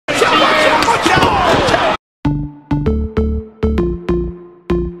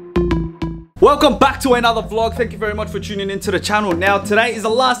Welcome back to another vlog. Thank you very much for tuning into the channel. Now today is the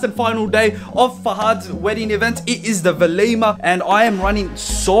last and final day of Fahad's wedding event. It is the Valima and I am running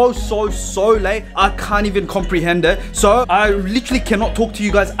so late. I can't even comprehend it. So I literally cannot talk to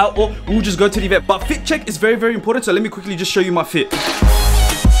you guys at all. We'll just go to the event. But fit check is very important. So let me quickly just show you my fit.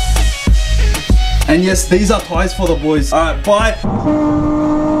 And yes, these are ties for the boys. Alright, bye.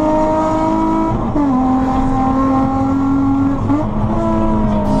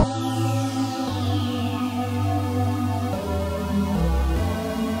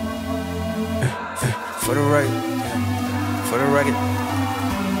 For the rugged, for the rugged,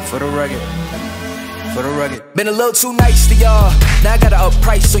 for the rugged, for the rugged. Been a little too nice to y'all. Now I gotta up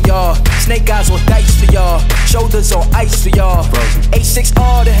price on y'all. Snake eyes on dice for y'all. Shoulders on ice for y'all. 8-6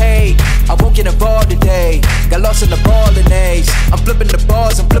 all the hay. I won't get involved today. Got lost in the ball and A's. I'm flipping the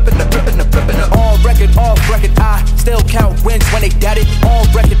bars. I'm flipping the on record, off record. I still count wins when they doubt it. On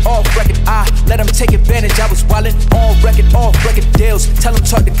record, off record. I let them take advantage. I was wildin'. On record, off record deals. Tell them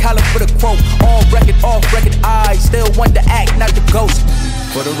talk to Colin for the quote. On record, off record. I still want to act, not the ghost.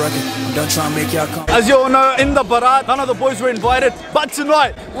 For the record, I'm done trying to make y'all come. As you all know, in the Barat, none of the boys were invited, but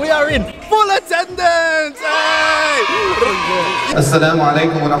tonight we are in full attendance. Hey! Assalamu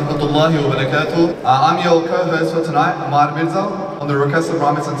alaikum wa rahmatullahi wa barakatuh. I'm your co-host for tonight, Amar Mirza, on the request of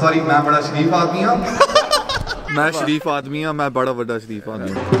ramis.ansari. मैं बड़ा शरीफ आदमी हूँ. मैं शरीफ आदमी हूँ, मैं बड़ा बड़ा शरीफ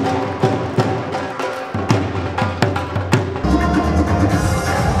आदमी हूँ.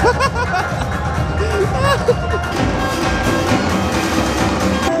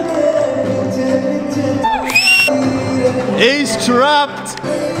 He's trapped.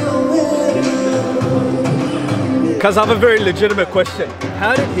 Cause I have a very legitimate question.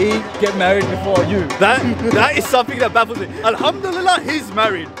 How did he get married before you? That is something that baffles me. Alhamdulillah, he's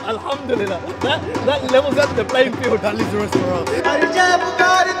married. Alhamdulillah. That levels up the playing field. That leaves the rest of the world.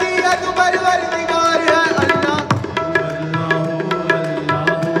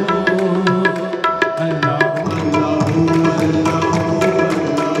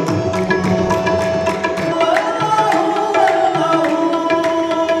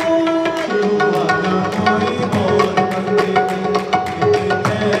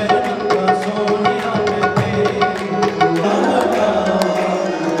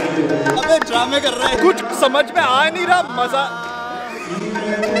 कुछ समझ में आ नहीं रहा मजा.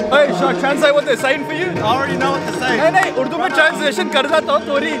 Hey, shall I translate what they're saying for you? I already know what they're saying. नहीं उर्दू में translation कर रहा था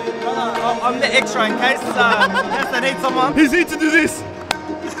थोड़ी. I'm the extra in case they need someone. He's here to do this.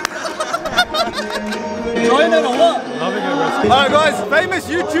 Enjoying it or what? Loving it, bro. Alright guys, famous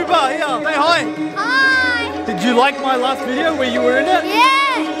YouTuber here. Say hi. Hi! Did you like my last video where you were in it?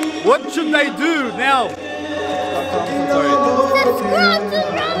 Yeah! What should they do now? Subscribe to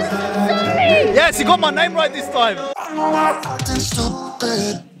ramis.ansari! Yes, you got my name right this time. I know I'm acting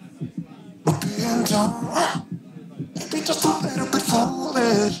stupid, but being dumb, maybe just a little bit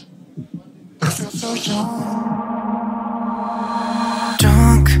foolish, but I feel so young.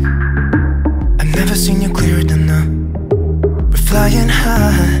 Drunk, I've never seen you clearer than now. We're flying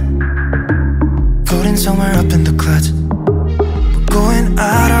high, floating somewhere up in the clouds. We're going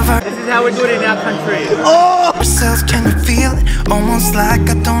out of our. This is how we do it in our country. Ourselves, can you feel it? Almost like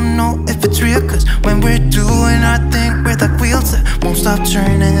I don't know if it's real. Cause when we're doing our thing, we're like wheels that won't stop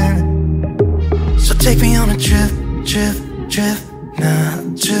turning. So take me on a trip, nah,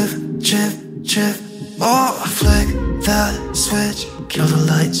 trip. Oh, flick that switch, kill the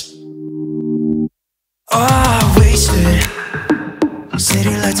lights. Oh, wasted.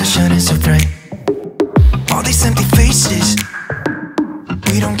 City lights are shining so bright. All these empty faces,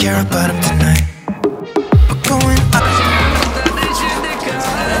 we don't care about them tonight. We're going up.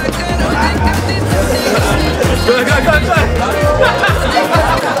 Go.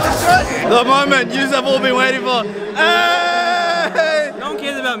 The moment you have all been waiting for. Hey! No one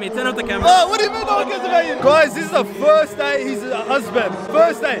cares about me. Turn off the camera. Oh, what do you mean no one cares about you? Guys, this is the first day he's a husband.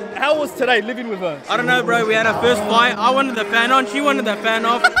 First day. How was today living with her? I don't know, bro. We had our first fight. I wanted the fan on. She wanted the fan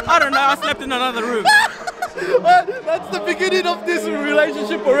off. I don't know. I slept in another room. That's the beginning of this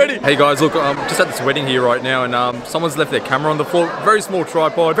relationship already. Hey guys, look, I'm just at this wedding here right now and someone's left their camera on the floor. Very small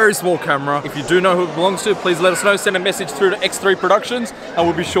tripod, very small camera. If you do know who it belongs to, please let us know. Send a message through to X3 Productions and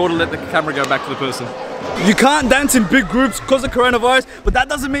we'll be sure to let the camera go back to the person. You can't dance in big groups because of coronavirus, but that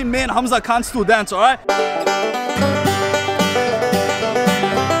doesn't mean me and Hamza can't still dance, alright?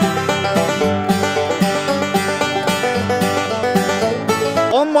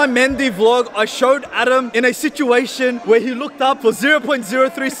 On my Mendy vlog, I showed Adam in a situation where he looked up for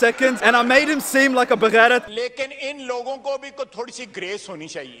 0.03 seconds and I made him seem like a bagharat. लेकिन इन लोगों को भी थोड़ी सी grace होनी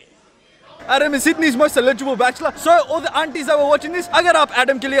चाहिए. Adam is Sydney's most eligible bachelor. So all the aunties that were watching this, अगर आप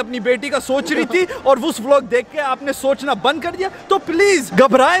Adam के लिए अपनी बेटी का सोच रही थी और उस vlog देख के आपने सोचना बंद कर दिया, तो please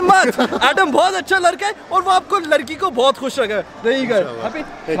घबराएं मत. Adam बहुत अच्छा लड़का है और वो आपको लड़की को बहुत खुश रखेगा. There you go. Happy?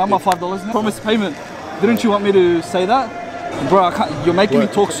 Now my $5 now. Promise payment. Didn't you want me to say that? Bro, I can't, you're making me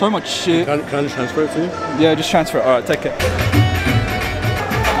talk so much shit. Can I just transfer it to you? Yeah, just transfer it. Alright, take it.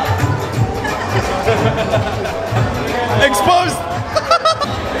 Exposed!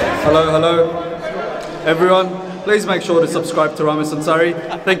 Hello. Everyone, please make sure to subscribe to ramis.ansari.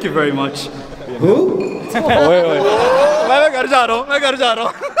 Thank you very much. Who? Wait. मैं घर जा रहा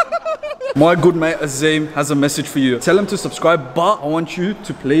हूँ. My good mate Azim has a message for you. Tell him to subscribe, but I want you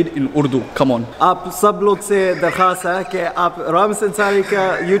to play it in Urdu. Come on. आप सब लोग से दरख्वास्त है कि आप रामिस अंसारी का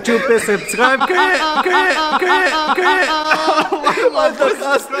YouTube पे सब्सक्राइब करें.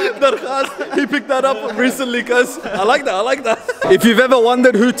 दरख्वास्त. He picked that up recently, cuz. I like that. If you've ever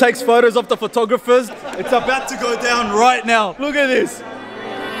wondered who takes photos of the photographers, it's about to go down right now. Look at this.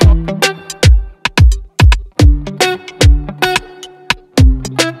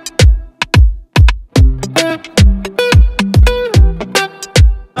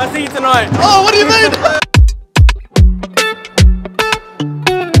 I'll see you tonight. Oh, what do you mean?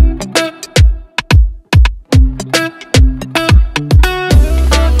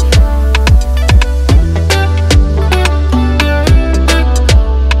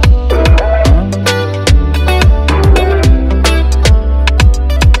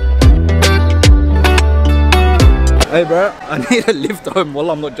 Hey bro, I need a lift home. Well,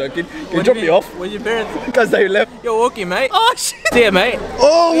 I'm not joking. Can you drop me off? Where your parents? Because they left. You're walking, mate. Oh shit. See ya, mate.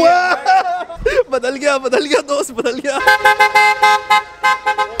 Oh wow! बदल गया दोस्त, बदल गया.